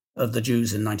become, of the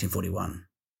Jews in 1941.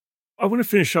 I want to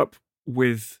finish up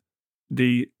with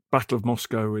the Battle of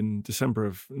Moscow in December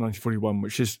of 1941,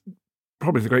 which is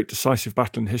probably the great decisive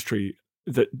battle in history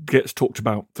that gets talked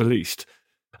about the least.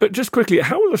 But just quickly,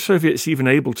 how were the Soviets even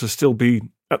able to still be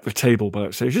at the table by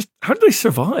that stage? Just how did they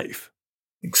survive?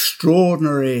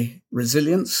 Extraordinary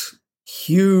resilience,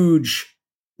 huge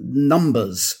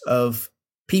numbers of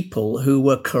people who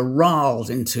were corralled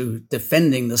into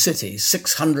defending the city,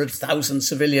 600,000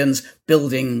 civilians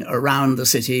building around the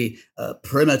city, a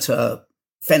perimeter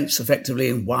fence effectively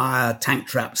in wire, tank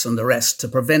traps and the rest to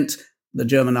prevent the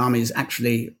German armies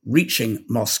actually reaching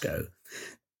Moscow.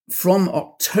 From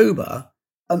October,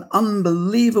 an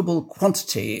unbelievable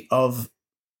quantity of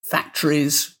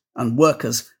factories and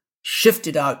workers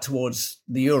shifted out towards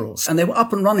the Urals. And they were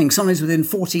up and running sometimes within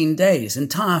 14 days,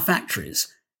 entire factories.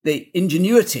 The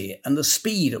ingenuity and the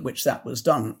speed at which that was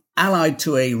done, allied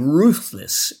to a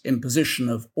ruthless imposition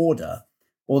of order,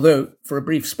 although for a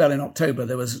brief spell in October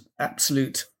there was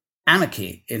absolute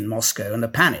anarchy in Moscow and a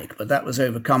panic, but that was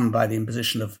overcome by the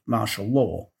imposition of martial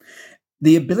law.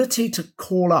 The ability to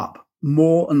call up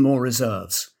more and more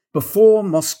reserves. Before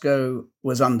Moscow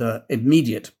was under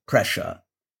immediate pressure,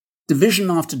 division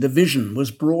after division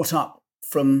was brought up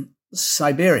from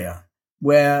Siberia,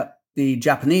 where the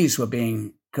Japanese were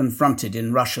being confronted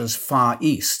in Russia's far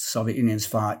east, Soviet Union's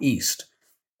far east.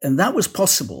 And that was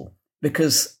possible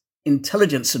because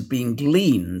intelligence had been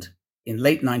gleaned in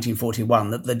late 1941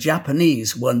 that the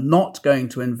Japanese were not going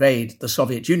to invade the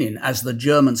Soviet Union as the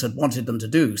Germans had wanted them to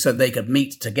do, so they could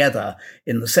meet together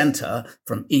in the center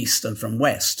from east and from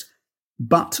west.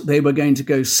 But they were going to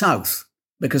go south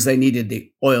because they needed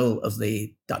the oil of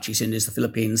the Dutch East Indies, the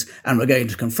Philippines, and were going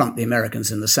to confront the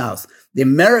Americans in the south. The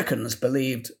Americans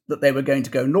believed that they were going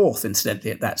to go north instead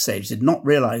at that stage, did not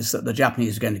realize that the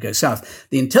Japanese were going to go south.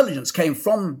 The intelligence came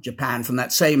from Japan, from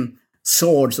that same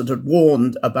source that had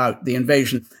warned about the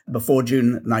invasion before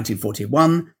June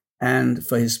 1941. And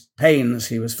for his pains,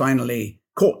 he was finally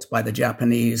caught by the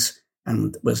Japanese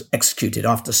and was executed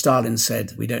after Stalin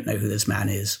said, "We don't know who this man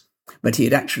is." But he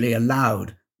had actually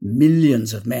allowed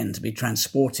millions of men to be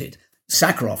transported.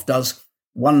 Sakharov does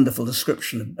wonderful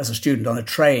description as a student on a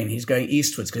train. He's going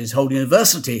eastwards because his whole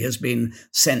university has been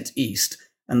sent east.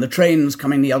 And the trains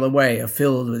coming the other way are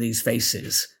filled with these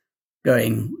faces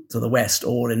going to the west,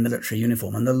 all in military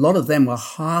uniform. And a lot of them were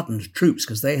hardened troops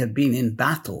because they had been in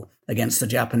battle against the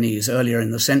Japanese earlier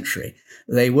in the century.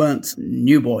 They weren't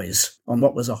new boys on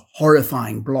what was a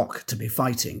horrifying block to be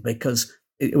fighting because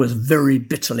it was very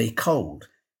bitterly cold.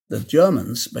 The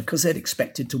Germans, because they'd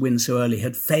expected to win so early,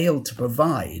 had failed to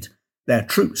provide their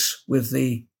troops with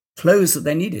the clothes that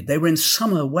they needed. They were in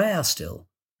summer wear still,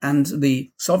 and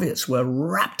the Soviets were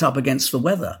wrapped up against the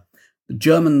weather. The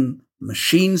German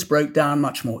machines broke down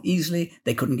much more easily.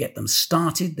 They couldn't get them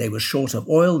started. They were short of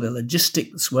oil. The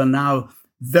logistics were now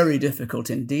very difficult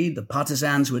indeed. The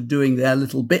partisans were doing their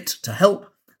little bit to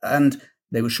help, and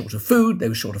they were short of food. They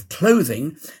were short of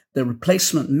clothing. The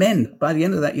replacement men, by the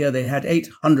end of that year, they had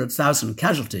 800,000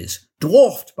 casualties,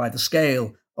 dwarfed by the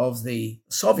scale of the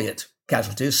Soviet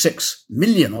casualties, 6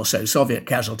 million or so Soviet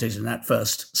casualties in that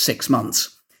first 6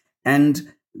 months.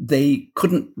 And they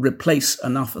couldn't replace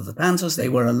enough of the panzers. They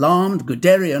were alarmed.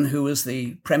 Guderian, who was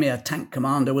the premier tank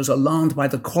commander, was alarmed by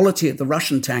the quality of the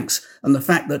Russian tanks and the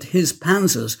fact that his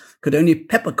panzers could only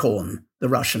peppercorn the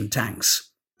Russian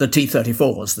tanks, the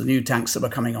T-34s, the new tanks that were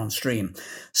coming on stream.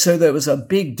 So there was a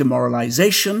big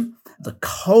demoralization. The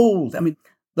cold,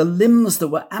 the limbs that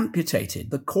were amputated,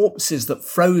 the corpses that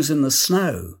froze in the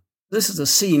snow. This is a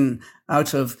scene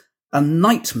out of a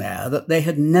nightmare that they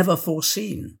had never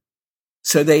foreseen.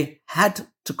 So they had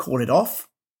to call it off.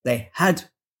 They had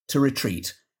to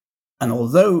retreat. And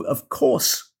although, of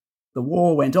course, the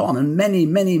war went on and many,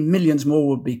 many millions more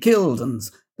would be killed, and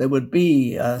there would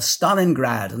be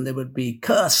Stalingrad and there would be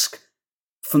Kursk,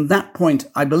 from that point,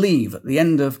 I believe, at the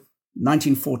end of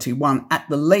 1941, at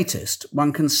the latest,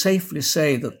 one can safely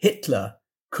say that Hitler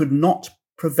could not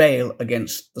prevail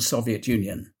against the Soviet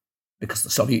Union because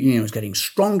the Soviet Union was getting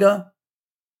stronger.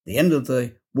 The end of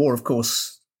the war, of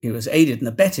course, he was aided and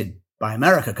abetted by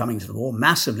America coming to the war,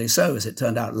 massively so, as it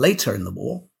turned out later in the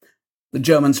war. The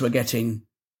Germans were getting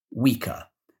weaker.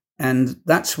 And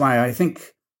that's why I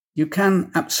think you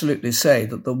can absolutely say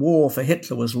that the war for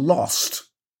Hitler was lost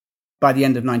by the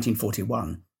end of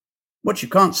 1941. What you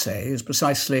can't say is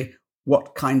precisely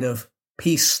what kind of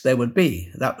peace there would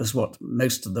be. That was what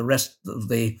most of the rest of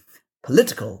the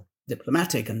political,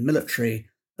 diplomatic and military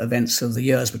events of the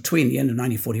years between the end of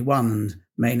 1941 and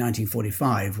May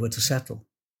 1945 were to settle.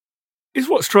 Is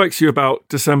what strikes you about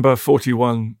December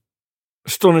 41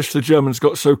 astonished the Germans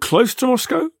got so close to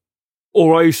Moscow?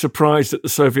 Or are you surprised that the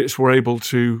Soviets were able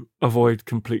to avoid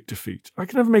complete defeat? I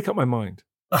can never make up my mind.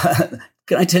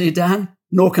 Can I tell you, Dan?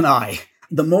 Nor can I.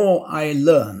 The more I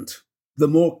learned, the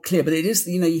more clear. But it is,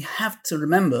 you have to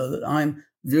remember that I'm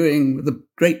viewing with the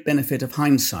great benefit of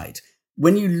hindsight.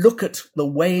 When you look at the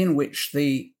way in which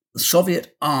the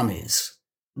Soviet armies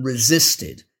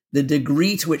resisted, the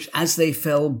degree to which, as they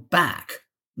fell back,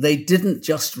 they didn't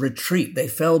just retreat. They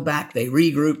fell back, they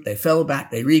regrouped, they fell back,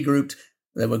 they regrouped.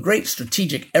 There were great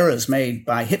strategic errors made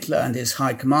by Hitler and his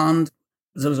high command.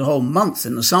 There was a whole month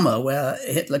in the summer where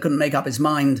Hitler couldn't make up his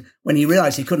mind when he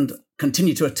realized he couldn't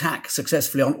continue to attack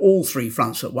successfully on all three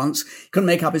fronts at once. He couldn't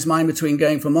make up his mind between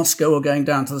going for Moscow or going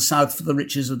down to the south for the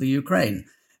riches of the Ukraine.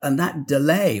 And that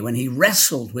delay, when he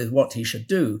wrestled with what he should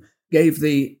do, gave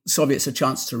the Soviets a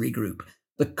chance to regroup.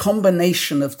 The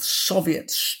combination of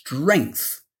Soviet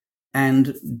strength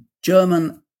and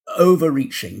German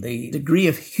overreaching, the degree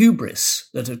of hubris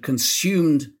that had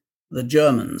consumed the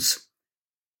Germans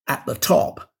at the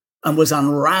top and was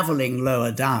unraveling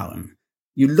lower down,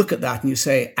 you look at that and you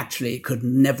say, actually, it could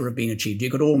never have been achieved. You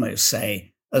could almost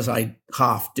say, as I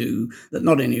half do, that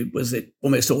not only was it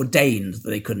almost ordained that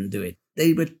they couldn't do it,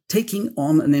 they were taking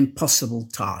on an impossible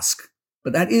task.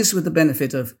 But that is with the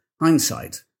benefit of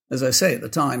hindsight. As I say, at the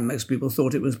time, most people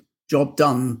thought it was job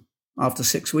done after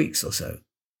 6 weeks or so.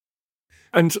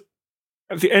 And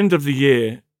at the end of the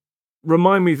year,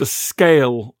 remind me the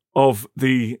scale of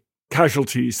the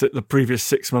casualties that the previous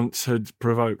 6 months had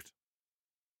provoked.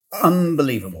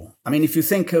 Unbelievable. I mean, if you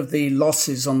think of the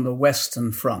losses on the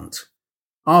Western Front,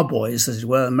 our boys, as it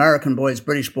were, American boys,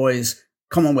 British boys,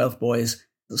 Commonwealth boys,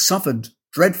 suffered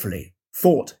dreadfully,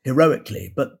 fought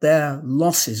heroically, but their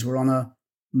losses were on a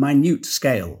minute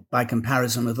scale by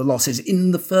comparison with the losses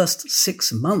in the first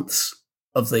 6 months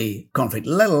of the conflict,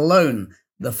 let alone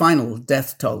the final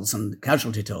death tolls and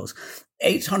casualty tolls.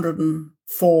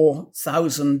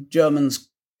 804,000 Germans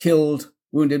killed,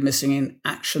 wounded, missing in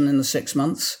action in the 6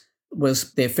 months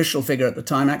was the official figure at the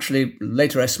time. Actually,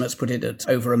 later estimates put it at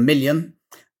over 1 million.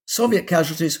 Soviet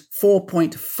casualties,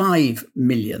 4.5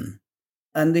 million.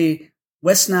 And the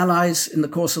Western Allies, in the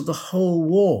course of the whole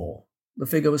war, the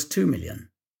figure was 2 million.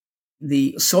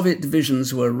 The Soviet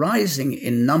divisions were rising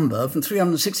in number from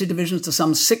 360 divisions to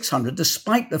some 600,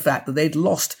 despite the fact that they'd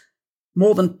lost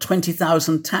more than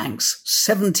 20,000 tanks,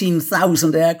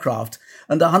 17,000 aircraft,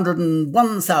 and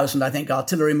 101,000, I think,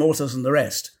 artillery, mortars, and the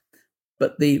rest.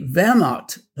 But the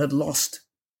Wehrmacht had lost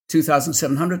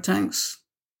 2,700 tanks,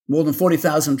 more than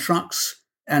 40,000 trucks,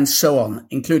 and so on,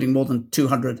 including more than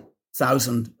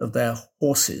 200,000 of their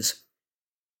horses.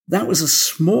 That was a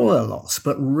smaller loss,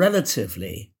 but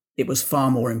relatively, it was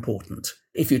far more important.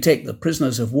 If you take the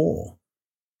prisoners of war,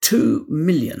 2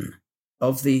 million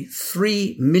of the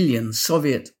 3 million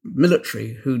Soviet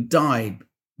military who died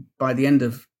by the end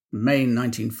of May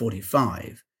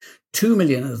 1945, 2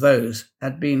 million of those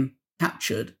had been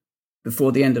captured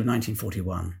before the end of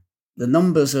 1941. The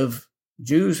numbers of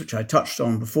Jews, which I touched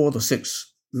on before, the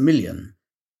 6 million,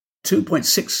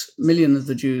 2.6 million of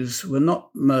the Jews were not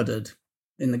murdered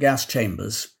in the gas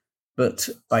chambers, but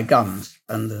by guns.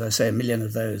 And as I say, 1 million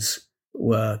of those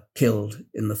were killed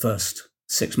in the first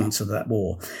 6 months of that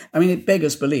war. I mean, it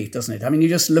beggars belief, doesn't it? I mean, you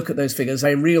just look at those figures,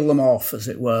 they reel them off, as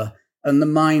it were, and the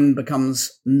mind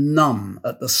becomes numb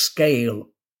at the scale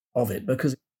of it,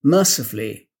 because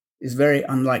mercifully, it's very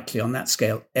unlikely on that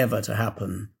scale ever to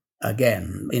happen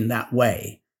again in that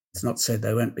way. It's not to say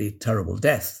there won't be terrible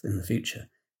death in the future.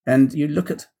 And you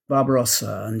look at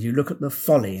Barbarossa, and you look at the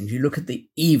folly, and you look at the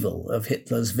evil of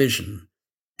Hitler's vision,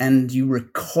 and you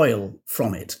recoil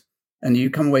from it. And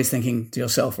you come away thinking to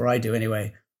yourself, or I do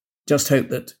anyway, just hope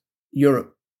that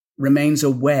Europe remains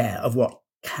aware of what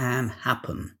can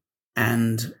happen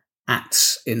and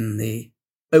acts in the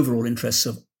overall interests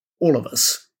of all of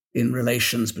us in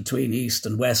relations between East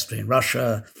and West, between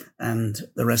Russia and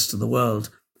the rest of the world,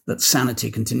 that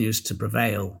sanity continues to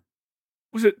prevail.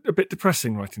 Was it a bit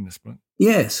depressing writing this book?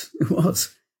 Yes, it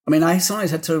was. I mean, I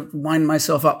sometimes had to wind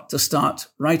myself up to start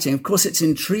writing. Of course, it's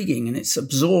intriguing and it's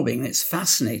absorbing and it's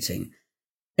fascinating.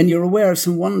 And you're aware of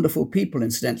some wonderful people,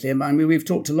 incidentally. I mean, we've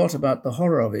talked a lot about the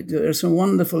horror of it. There are some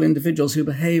wonderful individuals who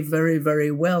behave very,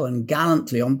 very well and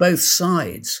gallantly on both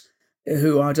sides,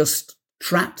 who are just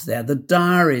trapped there. The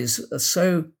diaries are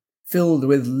so filled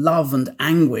with love and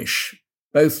anguish,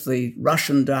 both the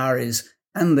Russian diaries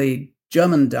and the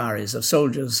German diaries of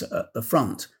soldiers at the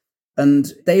front.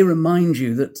 And they remind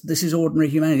you that this is ordinary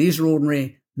humanity. These are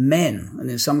ordinary men,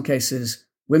 and in some cases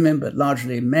women, but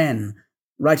largely men,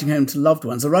 writing home to loved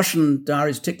ones. The Russian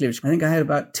diaries particularly, which I think I had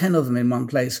about 10 of them in one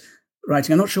place,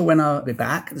 writing, I'm not sure when I'll be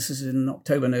back. This is in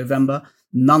October, November.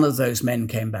 None of those men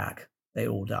came back. They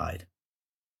all died.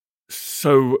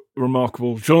 So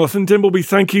remarkable. Jonathan Dimbleby,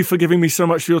 thank you for giving me so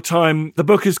much of your time. The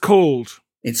book is called?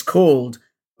 It's called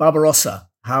Barbarossa,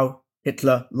 How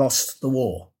Hitler Lost the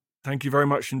War. Thank you very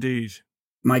much indeed.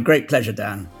 My great pleasure,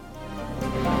 Dan.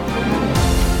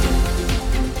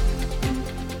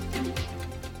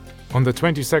 On the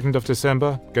 22nd of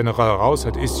December, General Raus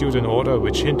had issued an order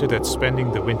which hinted at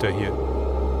spending the winter here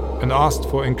and asked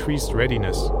for increased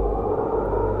readiness.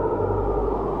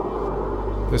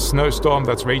 The snowstorm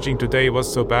that's raging today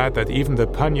was so bad that even the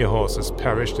pannier horses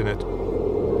perished in it.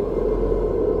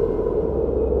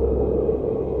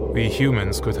 We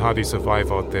humans could hardly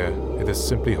survive out there. It is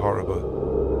simply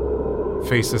horrible.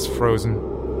 Faces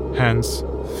frozen, hands,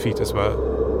 feet as well.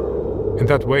 In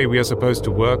that way, we are supposed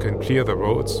to work and clear the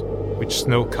roads, which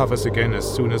snow covers again as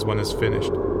soon as one is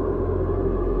finished.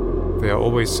 There are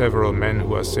always several men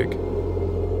who are sick.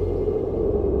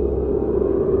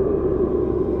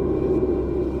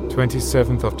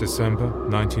 27th of December,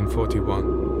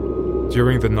 1941.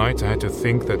 During the night, I had to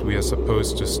think that we are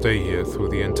supposed to stay here through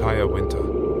the entire winter.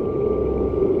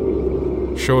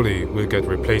 Surely we'll get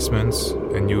replacements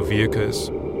and new vehicles,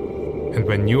 and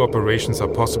when new operations are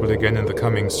possible again in the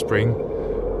coming spring,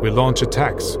 we'll launch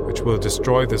attacks which will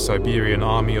destroy the Siberian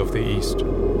army of the East.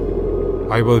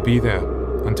 I will be there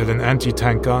until an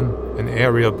anti-tank gun, an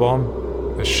aerial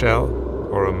bomb, a shell,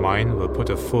 or a mine will put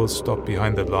a full stop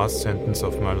behind the last sentence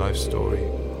of my life story.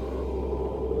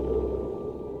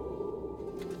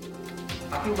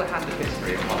 I feel the hand of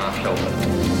history upon our shoulders.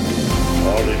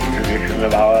 All this tradition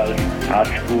of ours, our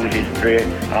school history,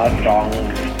 our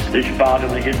songs, this part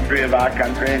of the history of our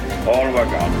country, all were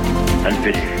gone and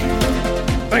finished.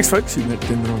 Thanks, folks. You've met the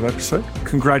end of another episode.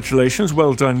 Congratulations.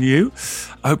 Well done, you.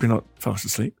 I hope you're not fast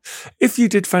asleep. If you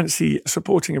did fancy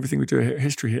supporting everything we do here at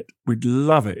History Hit, we'd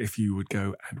love it if you would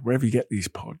go and wherever you get these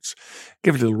pods,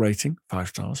 give it a little rating, 5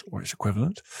 stars or its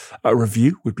equivalent. A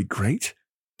review would be great.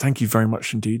 Thank you very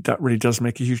much indeed. That really does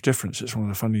make a huge difference. It's one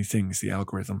of the funny things the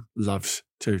algorithm loves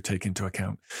to take into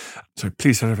account. So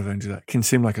please head over there and do that. It can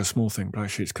seem like a small thing, but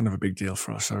actually it's kind of a big deal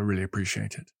for us. So I really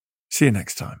appreciate it. See you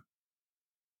next time.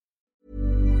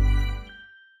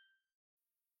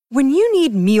 When you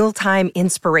need mealtime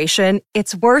inspiration,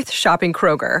 it's worth shopping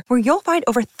Kroger, where you'll find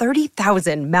over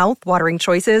 30,000 mouth-watering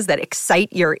choices that excite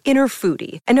your inner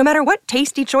foodie. And no matter what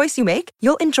tasty choice you make,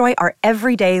 you'll enjoy our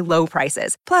everyday low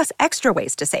prices, plus extra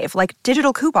ways to save, like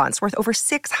digital coupons worth over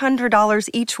 $600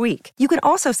 each week. You can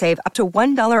also save up to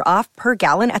 $1 off per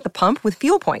gallon at the pump with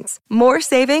fuel points. More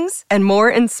savings and more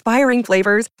inspiring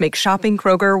flavors make shopping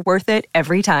Kroger worth it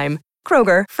every time.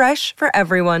 Kroger, fresh for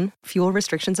everyone. Fuel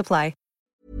restrictions apply.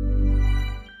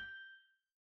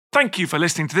 Thank you for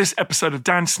listening to this episode of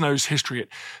Dan Snow's History Hit.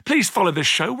 Please follow this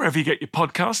show wherever you get your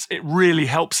podcasts. It really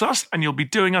helps us, and you'll be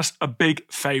doing us a big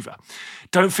favour.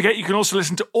 Don't forget, you can also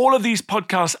listen to all of these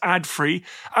podcasts ad-free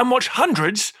and watch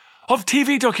hundreds of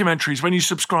TV documentaries when you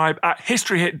subscribe at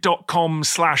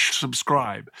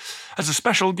historyhit.com/subscribe. As a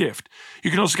special gift,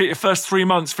 you can also get your first 3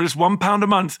 months for just £1 a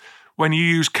month when you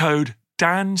use code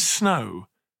DANSNOW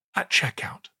at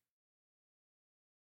checkout.